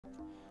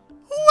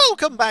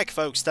Welcome back,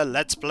 folks, to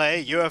Let's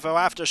Play UFO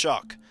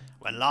Aftershock.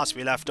 When last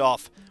we left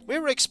off, we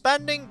were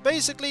expanding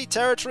basically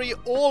territory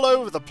all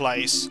over the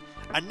place,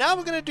 and now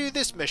we're going to do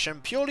this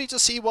mission purely to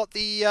see what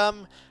the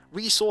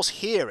resource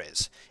here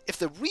is. If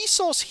the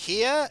resource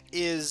here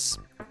is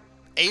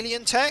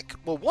alien tech,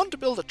 we'll want to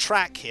build a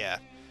track here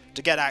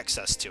to get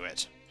access to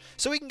it,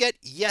 so we can get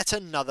yet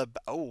another...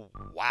 Oh,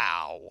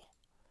 wow.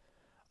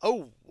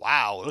 Oh,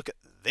 wow, look at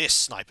this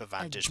sniper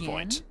vantage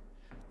point.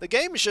 The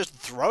game is just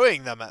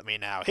throwing them at me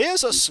now.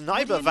 Here's a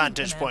sniper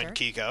vantage point,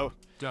 Kiko.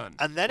 Done.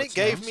 And then it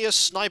gave me a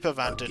sniper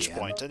vantage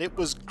point, and it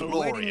was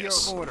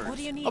glorious.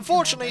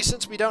 Unfortunately,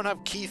 since we don't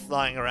have Keith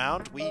lying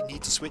around, we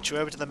need to switch you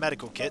over to the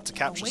medical kit to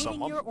capture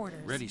someone.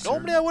 Ready, sir.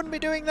 Normally I wouldn't be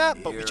doing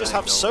that, but we just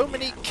have so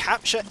many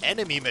capture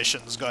enemy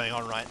missions going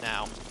on right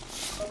now.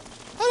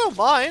 I don't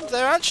mind,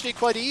 they're actually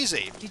quite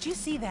easy. Did you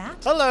see that?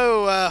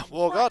 Hello,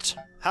 Wargot.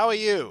 How are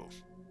you?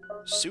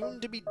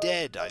 Soon to be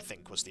dead, I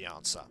think was the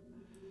answer.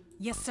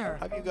 Yes, sir.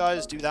 Have you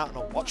guys do that in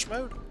a watch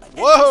mode?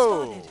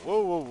 Whoa!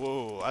 Whoa, whoa,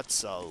 whoa.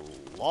 That's a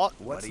lot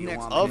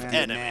of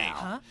enemy.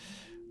 Huh?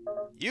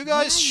 You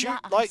guys shoot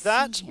like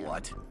that?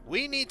 What?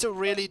 We need to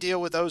really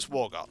deal with those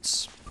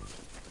Wargots.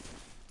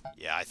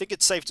 Yeah, I think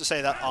it's safe to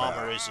say that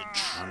armor is in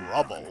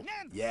trouble.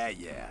 Yeah.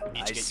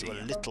 Need to get you a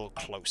little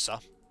closer.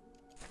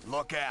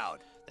 Look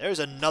out. There's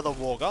another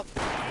Wargot.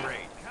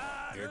 Great.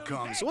 Here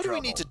comes So what do we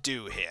need to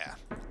do here?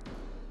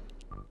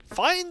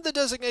 Find the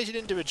designated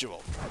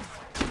individual.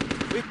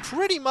 We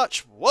pretty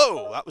much...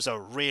 Whoa, that was a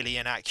really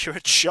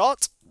inaccurate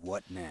shot.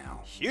 What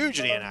now?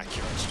 Hugely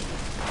inaccurate.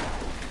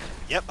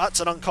 Yep, that's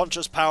an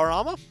unconscious power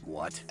armor.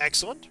 What?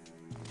 Excellent.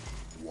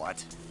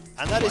 What?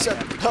 And that is an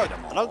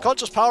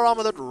unconscious power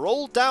armor that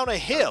rolled down a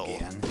hill.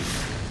 Again?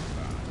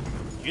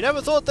 You never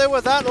thought they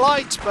were that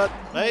light, but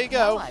there you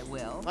go. Well, I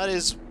will. That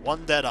is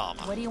one dead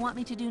armor. What do you want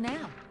me to do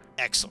now?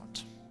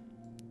 Excellent.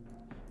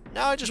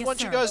 Now I just Yes, want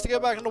you sir. guys to go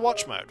back into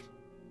watch mode.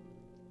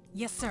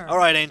 Yes, sir.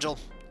 Alright, Angel.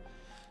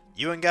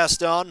 You and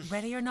Gaston,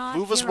 Ready or not,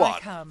 move as here I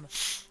one. come.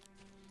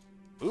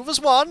 Move as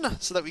one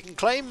so that we can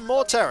claim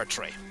more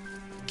territory.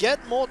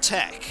 Get more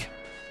tech.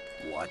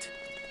 What?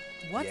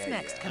 What's Yeah,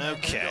 next, yeah. Commander?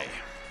 Okay.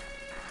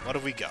 What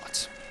have we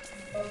got?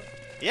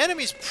 The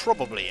enemy's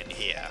probably in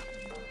here.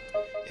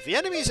 If the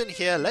enemy's in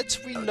here,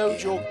 let's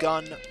reload your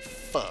gun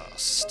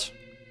first.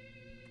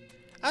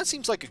 That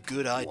seems like a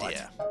good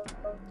idea.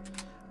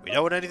 We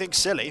don't want anything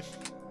silly.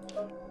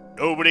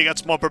 Nobody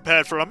gets more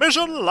prepared for a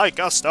mission like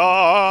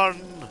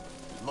Gaston!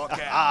 Look out.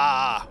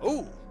 Ah!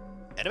 Ooh!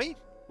 Enemy?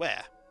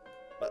 Where?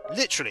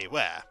 Literally,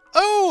 where?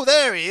 Oh,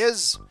 there he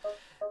is!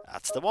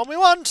 That's the one we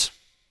want!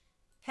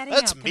 Heading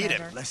Let's out, meet him.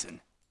 Commander.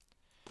 Listen.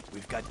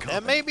 We've got company.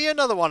 There may be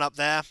another one up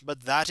there,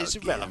 but that is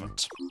Again.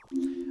 irrelevant.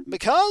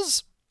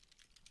 Because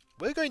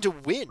we're going to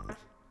win.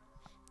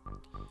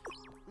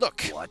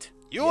 Look, What?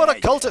 you're Yeah,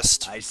 a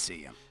cultist. I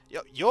see him.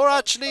 You're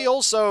actually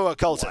also a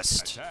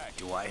cultist.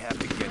 Do I have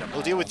to get him?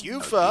 We'll deal with you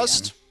Again?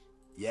 first,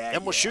 Yeah.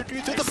 then we'll shoot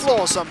you through I the see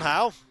floor him.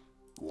 somehow,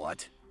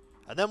 What?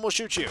 and then we'll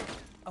shoot you.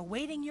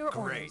 Awaiting your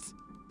Great. orders.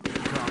 Here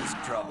comes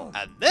trouble.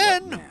 And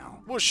then What now?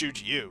 we'll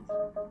shoot you.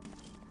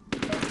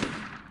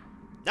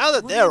 Now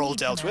that What do they're you all need,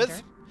 dealt Commander?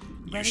 with,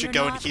 you Ready should or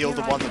go and not, heal here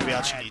the I one that come. we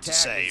actually need to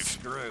save.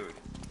 Screwed.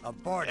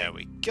 Abort There it.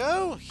 we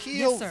go.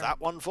 Heal Yes, sir. that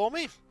one for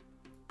me.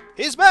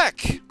 He's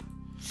back!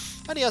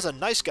 And he has a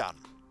nice gun.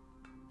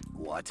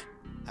 What?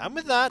 And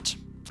with that,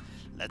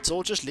 let's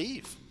all just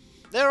leave.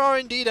 There are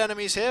indeed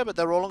enemies here, but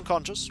they're all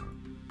unconscious.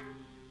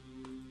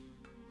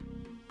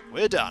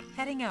 We're done.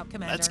 Heading out,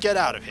 Commander. Let's get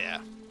out of here.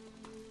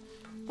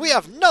 We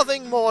have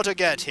nothing more to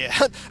get here,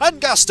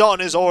 and Gaston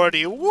is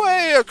already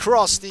way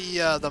across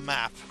the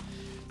map.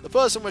 The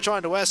person we're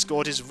trying to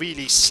escort is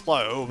really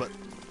slow, but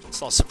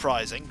it's not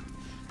surprising.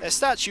 Their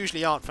stats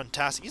usually aren't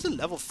fantastic. He's a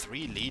level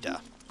 3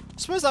 leader. I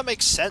suppose that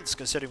makes sense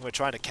considering we're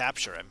trying to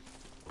capture him.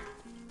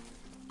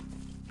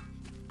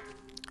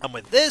 And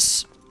with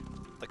this,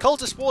 the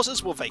cultist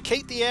forces will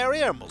vacate the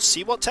area and we'll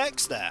see what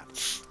tech's there.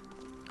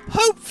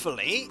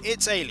 Hopefully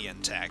it's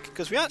alien tech,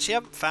 because we actually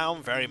haven't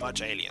found very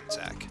much alien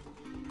tech.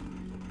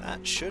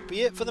 That should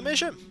be it for the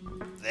mission.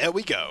 There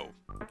we go.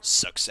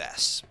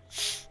 Success.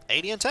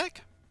 Alien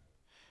tech?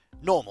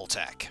 Normal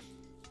tech.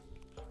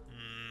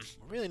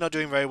 We're really not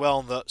doing very well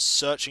on the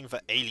searching for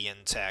alien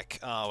tech,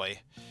 are we?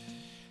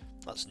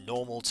 That's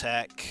normal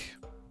tech.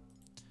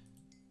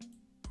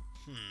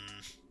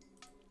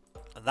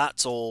 And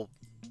that's all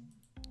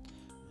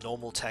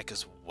normal tech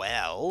as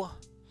well.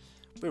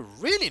 We're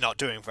really not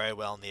doing very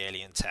well on the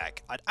alien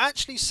tech. I'd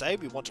actually say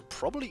we want to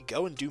probably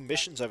go and do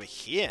missions over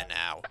here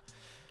now.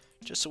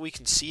 Just so we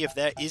can see if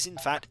there is in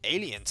fact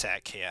alien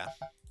tech here.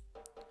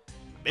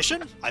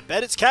 Mission? I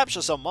bet it's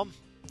capture someone.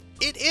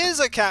 It is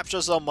a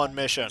capture someone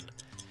mission.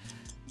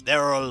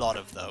 There are a lot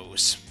of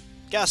those.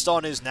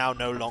 Gaston is now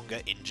no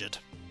longer injured.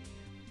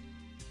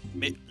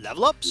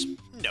 Level ups?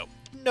 No,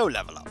 no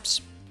level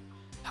ups.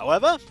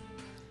 However,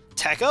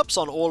 tech ups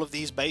on all of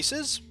these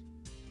bases?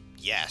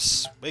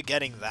 Yes, we're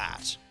getting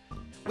that.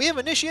 We have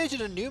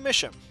initiated a new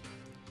mission.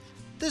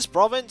 This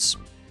province,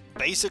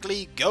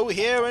 basically go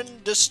here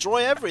and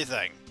destroy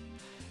everything.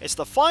 It's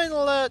the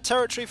final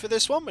territory for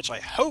this one, which I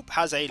hope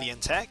has alien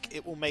tech.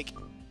 It will make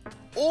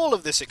all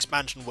of this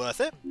expansion worth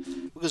it,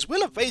 because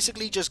we'll have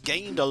basically just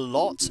gained a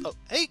lot of...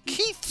 Hey,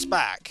 Keith's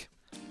back!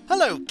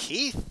 Hello,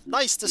 Keith.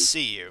 Nice to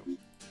see you.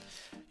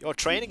 You're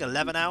training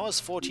 11 hours,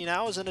 14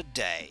 hours in a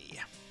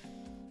day.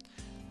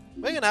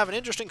 We're going to have an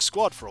interesting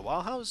squad for a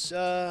while. How's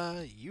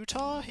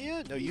Utah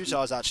here? No,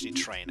 Utah's actually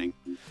training.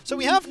 So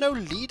we have no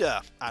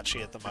leader,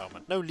 actually, at the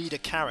moment. No leader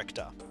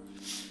character.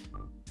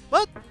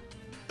 But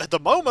at the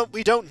moment,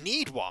 we don't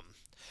need one.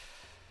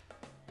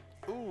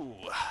 Ooh.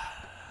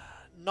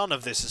 None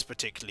of this is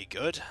particularly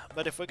good.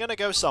 But if we're going to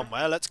go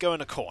somewhere, let's go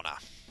in a corner.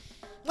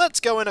 Let's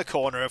go in a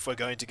corner if we're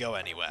going to go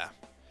anywhere.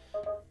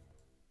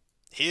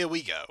 Here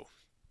we go.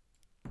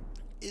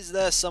 Is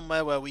there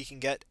somewhere where we can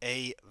get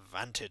a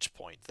vantage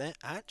point? There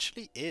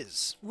actually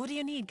is. What do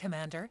you need,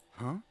 Commander?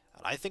 Huh? And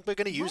I think we're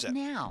going to use What it.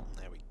 now?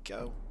 There we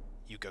go.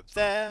 You go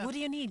there. What do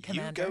you need,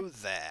 Commander? You go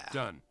there.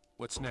 Done.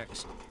 What's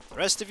next? The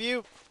rest of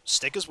you,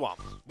 stick as one.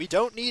 We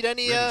don't need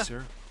any Ready,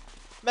 sir.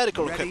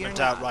 medical Ready equipment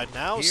or out not, right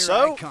now, here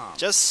so I come.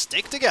 just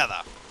stick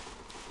together.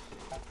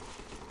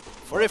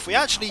 For if we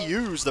actually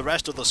use the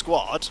rest of the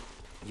squad,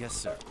 Yes,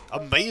 sir.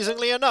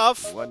 amazingly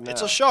enough, What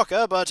it's now? a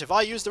shocker, but if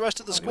I use the rest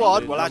of the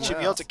squad, we'll actually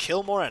be able to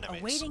kill more enemies.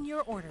 Awaiting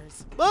your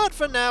orders. But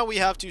for now, we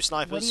have 2 What do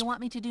snipers, you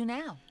want me to do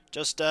now?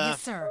 just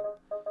Yes, sir.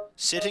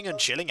 sitting and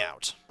chilling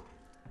out.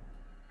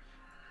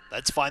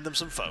 Let's find them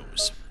some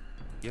foes.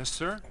 Yes,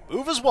 sir.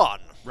 Move as one,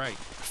 Right.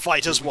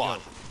 fight as Here we one,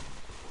 go.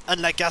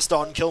 and let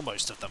Gaston kill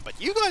most of them. But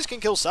you guys can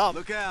kill some.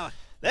 Look out.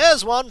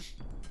 There's one.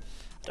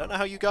 I don't know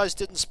how you guys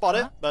didn't spot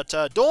it, but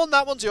Dawn,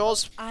 that one's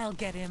yours. I'll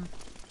get him.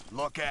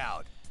 Look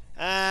out.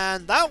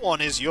 And that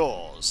one is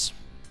yours.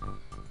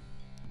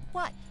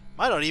 What?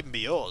 Might not even be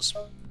yours.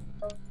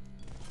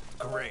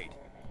 Great.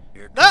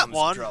 Here That comes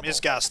one trouble. is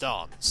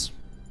Gaston's.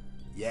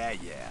 Yeah.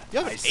 You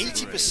have I an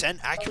see. 80%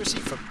 accuracy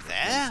from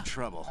there?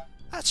 Trouble.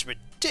 That's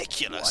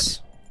ridiculous.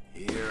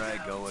 Here I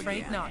go Afraid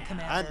again. not,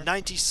 Commander. And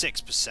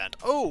 96%.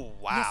 Oh,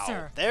 wow. Yes,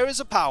 sir. There is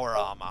a power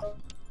armor.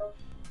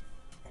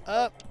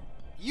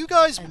 You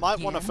guys might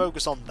want to Again?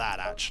 focus on that,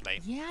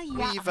 actually. Yeah,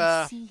 We've,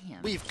 I see him.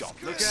 We've got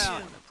Look this.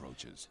 out.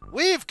 Approaches.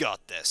 We've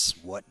got this.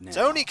 What now? It's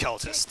only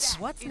cultists.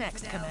 What's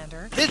next,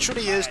 Commander?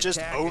 Literally is just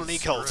Attack only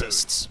is screwed.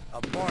 cultists.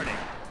 Aborting.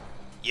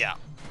 Yeah.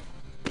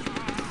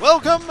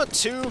 Welcome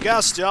to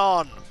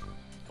Gaston.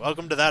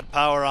 Welcome to that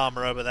power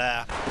armor over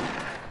there.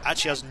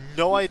 Actually has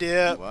no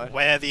idea What?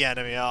 where the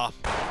enemy are.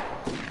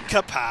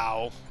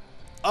 Kapow.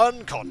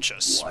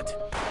 Unconscious.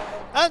 What?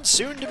 And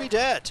soon to be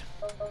dead.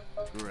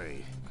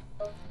 Great.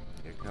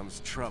 Here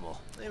comes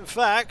trouble. In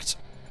fact,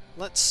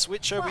 let's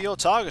switch over your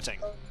targeting.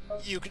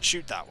 You can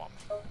shoot that one.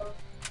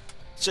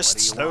 Just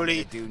What do you want me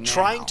slowly to do now?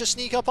 trying to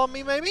sneak up on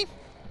me, maybe?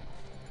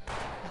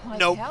 Like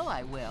Nope. hell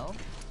I will.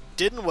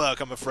 Didn't work,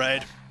 I'm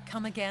afraid.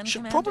 Come again, Should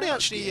Commander? probably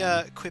actually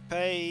equip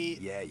a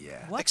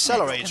Yeah. What's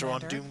accelerator next,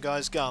 on Commander?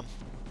 Doomguy's gun.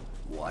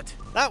 What?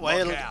 That way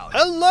Look it'll... out.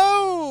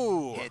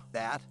 Hello! Hit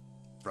that.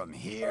 From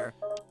here.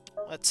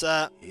 Let's,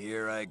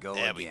 Here I go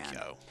there we again.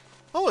 go.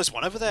 Oh, there's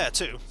one over there,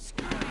 too.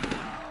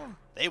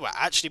 They were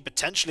actually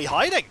potentially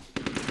hiding.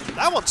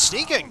 That one's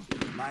sneaking.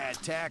 My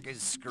attack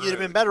is screwed. You'd have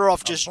been better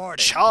off just Aborting.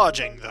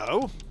 charging,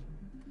 though.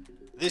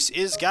 This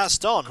is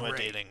Gaston we're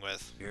Great. dealing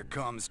with. Here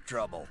comes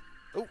trouble.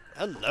 Oh,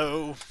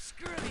 hello.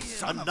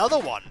 Son of Another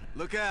one.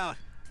 Look out.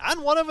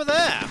 And one over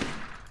there.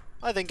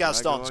 I think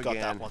Gaston's got that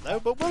again. one, though,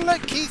 but we'll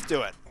let Keith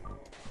do it.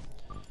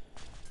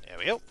 There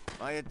we go.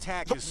 My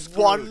attack is screwed.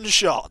 One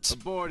shot.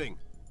 Aborting.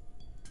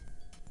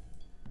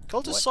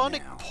 Cultist What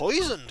Sonic now?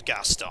 poisoned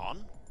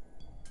Gaston.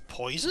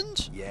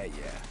 Poisoned? Yeah.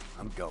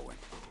 I'm going.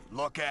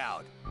 Look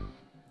out.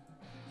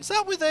 Is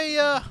that with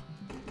a,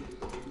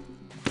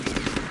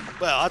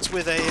 Well, that's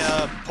with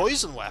a,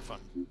 poison weapon.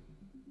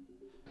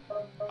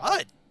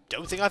 I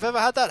don't think I've ever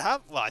had that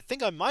happen. Well, I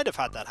think I might have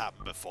had that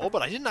happen before,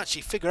 but I didn't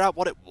actually figure out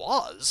what it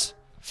was.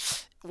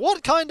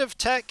 What kind of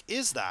tech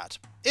is that?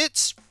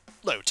 It's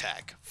low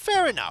tech.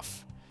 Fair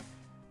enough.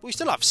 We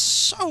still have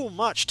so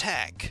much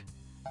tech.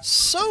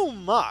 So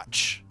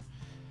much.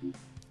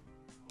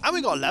 And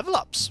we got level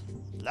ups.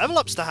 Level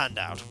ups to hand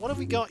out. What have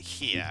we got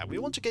here? We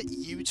want to get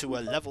you to a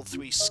level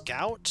 3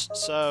 scout,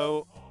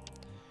 so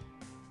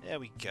there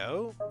we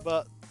go.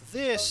 But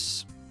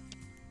this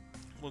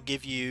will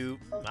give you...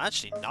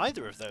 Actually,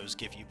 neither of those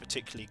give you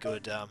particularly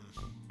good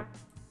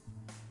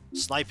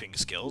sniping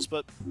skills,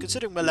 but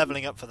considering we're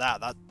leveling up for that,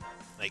 that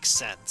makes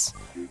sense.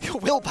 Your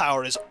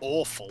willpower is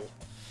awful.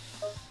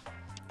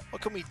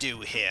 What can we do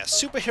here?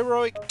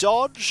 Superheroic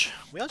dodge?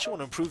 We actually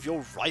want to improve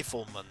your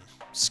rifleman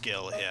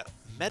skill here.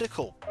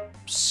 Medical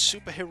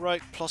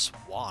superheroic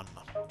 +1.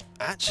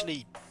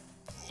 Actually,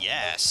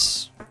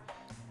 yes.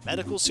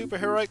 Medical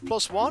superheroic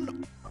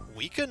 +1?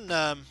 We can,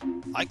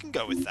 I can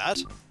go with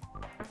that.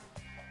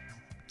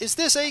 Is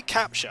this a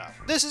capture?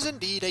 This is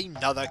indeed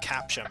another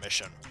capture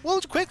mission.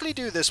 We'll quickly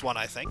do this one,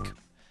 I think,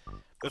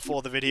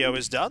 before the video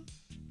is done.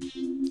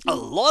 A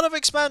lot of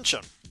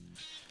expansion.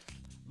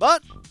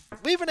 But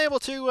we've been able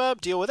to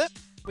deal with it.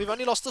 We've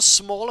only lost a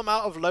small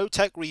amount of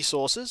low-tech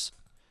resources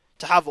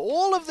to have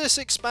all of this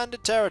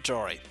expanded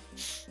territory.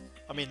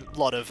 I mean,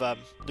 lose a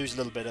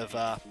little bit of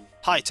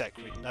high-tech,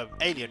 no,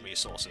 alien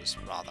resources,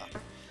 rather.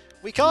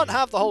 We can't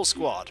have the whole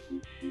squad.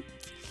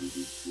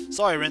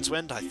 Sorry,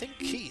 Rincewind, I think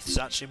Keith's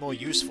actually more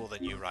useful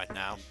than you right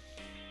now.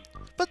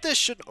 But this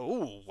should...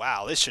 Oh,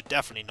 wow, this should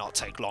definitely not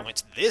take long.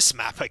 It's this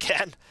map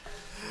again.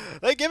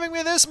 They're giving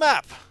me this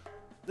map.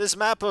 This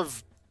map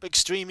of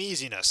extreme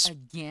easiness.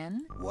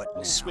 Again? What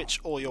now? Switch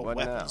all your What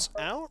weapons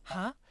out.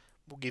 Huh?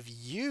 We'll give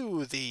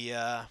you the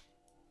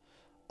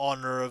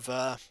honor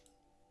of...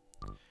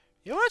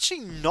 You're actually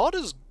not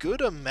as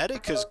good a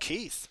medic as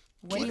Keith.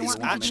 What do Keith you is want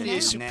me to actually do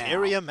a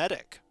superior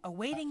medic.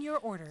 Awaiting your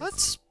orders.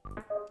 That's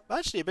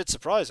actually a bit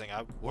surprising.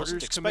 I wasn't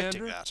Orders, expecting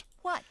Commander? that.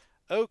 What?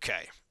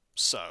 Okay,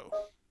 so...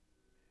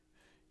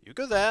 You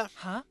go there.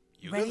 Huh?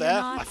 You Ready go or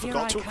there. not, I here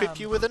forgot I to equip come.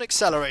 you with an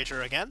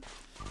accelerator again.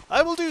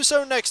 I will do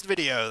so next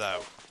video,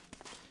 though.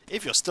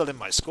 If you're still in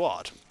my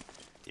squad.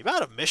 The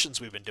amount of missions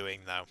we've been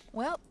doing, though.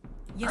 Well,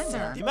 Yes, I'm sir.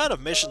 done. The amount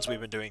of missions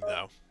we've been doing,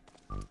 though.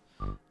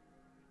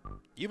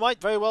 You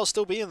might very well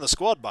still be in the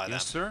squad by then.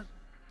 Yes, sir.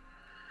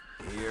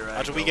 Here I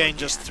After we go gain again.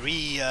 just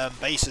 3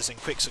 bases in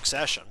quick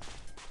succession.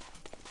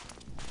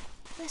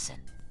 Listen,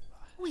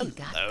 we've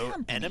got Hello,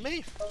 company.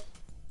 enemy?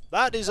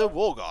 That is a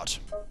war god.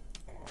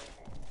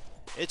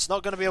 It's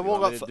not going to be a war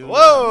want god me for... to do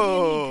What do you need,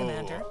 Whoa!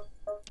 Commander?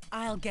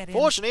 I'll get in.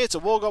 Fortunately, it's a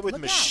war god with Look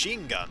out.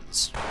 machine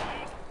guns.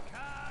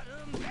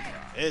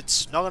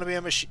 It's not going to be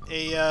a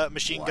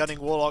machine What?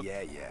 gunning warlock.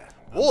 Yeah, yeah.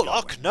 I'm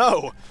Warlock? going.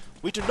 No.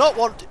 We do not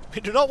want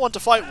to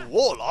fight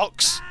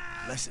warlocks.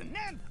 Listen.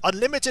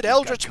 Unlimited got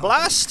Eldritch company.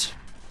 Blast,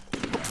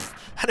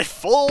 and it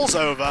falls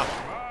over.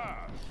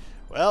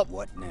 Well,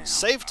 What now?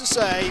 safe to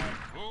say,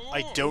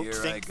 I don't Here I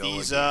think go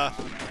these again. are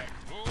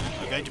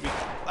going to be.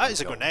 That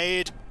is a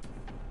grenade.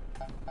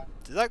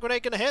 Is that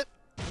grenade going to hit?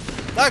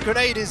 That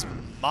grenade is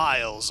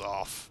miles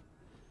off.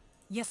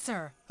 Yes,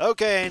 sir.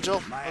 Okay,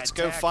 Angel, My let's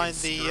go attack find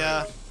is the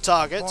straight.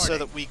 target so Reporting.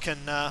 that we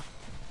can.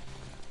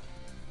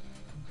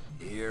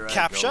 Here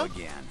Capture? I go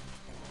again.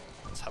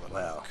 Let's have a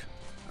Well, look.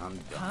 I'm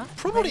done. Huh?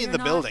 Probably Ready in or the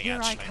not, building, here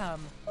actually. I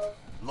come.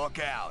 Look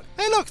out.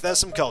 Hey, look, there's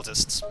some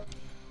cultists.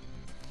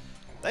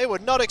 They were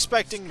not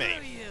expecting me.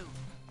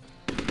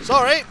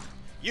 Sorry,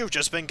 you've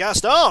just been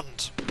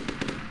Gastoned.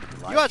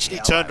 You Like actually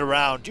hell turned I-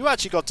 around. You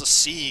actually got to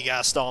see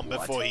Gaston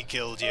What? before he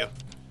killed you.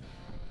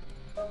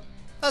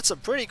 That's some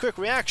pretty quick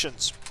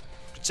reactions,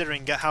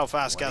 considering how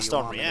fast What do you Gaston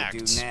want me to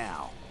reacts. do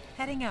now?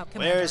 Heading out,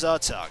 Commander. Where is our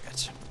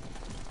target?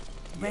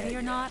 Ready Yeah,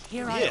 or yeah. not,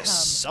 here I He come. is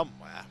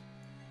somewhere.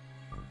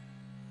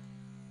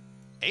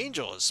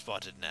 Angel has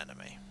spotted an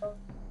enemy.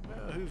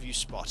 Who have you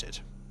spotted?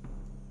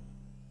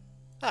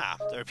 Ah,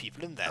 there are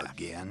people in there.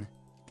 Again?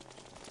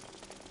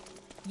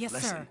 Yes,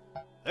 Listen.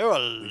 sir. There are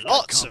We've got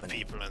lots of company.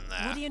 people in What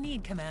there. do you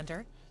need,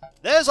 Commander?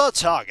 There's our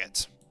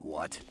target.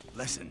 What?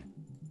 Listen.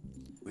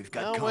 We've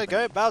got Now company.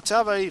 we're about to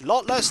have a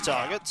lot less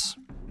targets.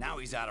 Now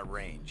he's out of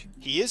range.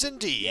 He is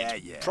indeed. Yeah,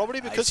 yeah, Probably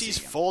I because see he's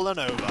him. fallen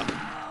over.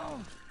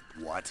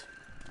 What?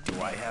 Do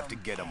I have to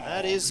get him all?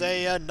 That is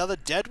another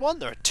dead one.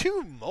 There are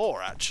 2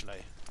 more,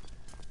 actually.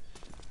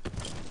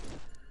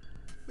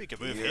 We can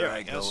move here,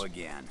 I guess. go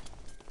again.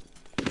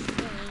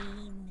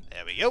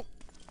 There we go.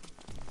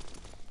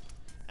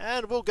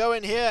 And we'll go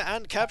in here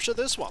and capture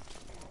this one.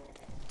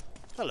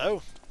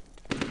 Hello.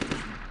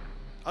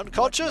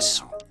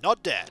 Unconscious, What now?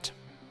 not dead.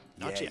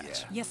 Not Yeah, yet.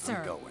 yeah. Yes, sir.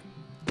 I'm going.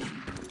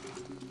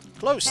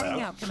 Close Heading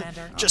though. out,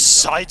 Commander.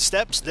 Just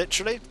sidesteps,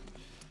 literally.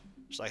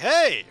 It's like,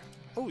 hey!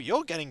 Oh,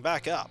 you're getting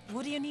back up.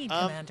 What do you need,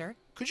 Um, Commander?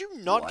 Could you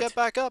not What? get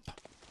back up?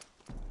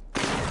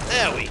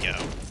 There we go.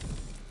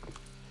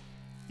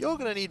 You're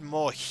gonna need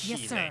more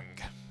healing. Yes, sir.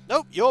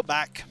 Nope, you're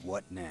back.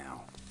 What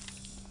now?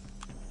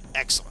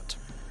 Excellent.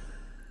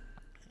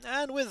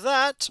 And with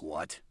that,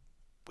 What?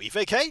 we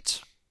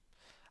vacate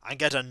and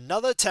get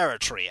another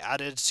territory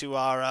added to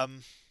our Here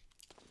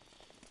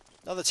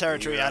I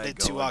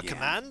go again.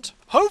 command.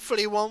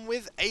 Hopefully one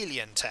with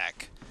alien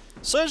tech.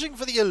 Searching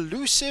for the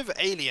elusive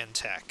alien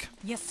tech.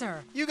 Yes,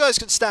 sir. You guys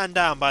can stand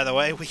down, by the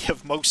way. We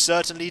have most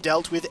certainly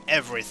dealt with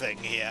everything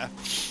here.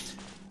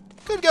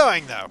 Good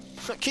going, though.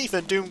 Keith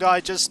and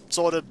Doomguy just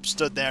sort of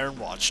stood there and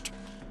watched.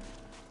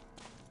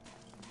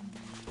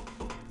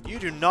 You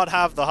do not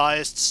have the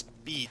highest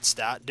speed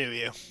stat, do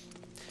you?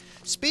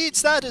 Speed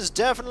stat is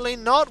definitely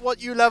not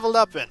what you leveled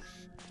up in.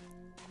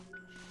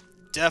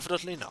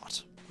 Definitely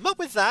not. But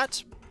with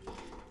that,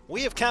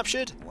 we have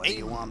captured What do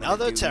you want me to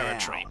another do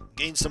territory. now?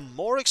 Gained some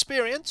more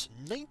experience,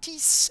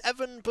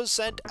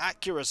 97%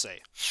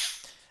 accuracy,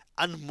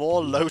 and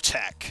more low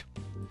tech.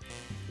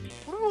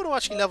 What do we want to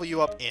actually level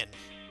you up in?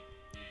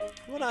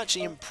 We want to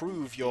actually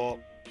improve your...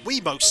 We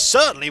most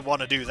certainly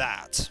want to do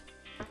that.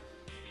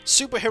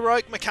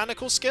 Superheroic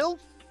mechanical skill?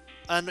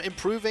 And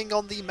improving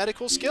on the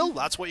medical skill?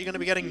 That's what you're going to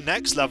be getting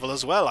next level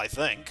as well, I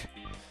think.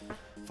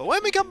 For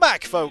when we come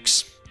back,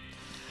 folks,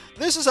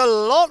 this is a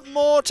lot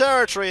more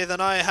territory than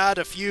I had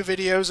a few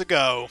videos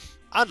ago.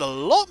 And a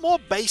lot more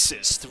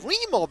bases. 3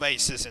 more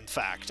bases, in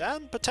fact.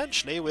 And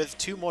potentially, with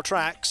 2 more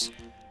tracks,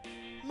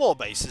 more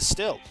bases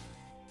still.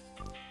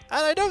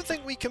 And I don't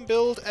think we can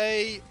build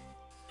a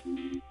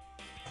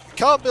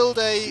Can't build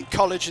a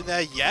college in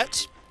there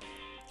yet,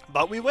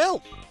 but we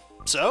will.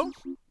 So,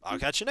 I'll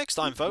catch you next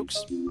time,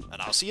 folks, and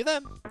I'll see you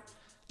then.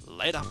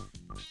 Later.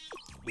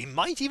 We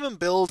might even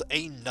build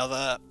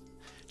another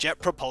jet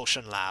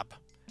propulsion lab.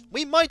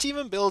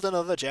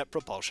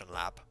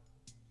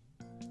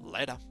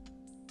 Later.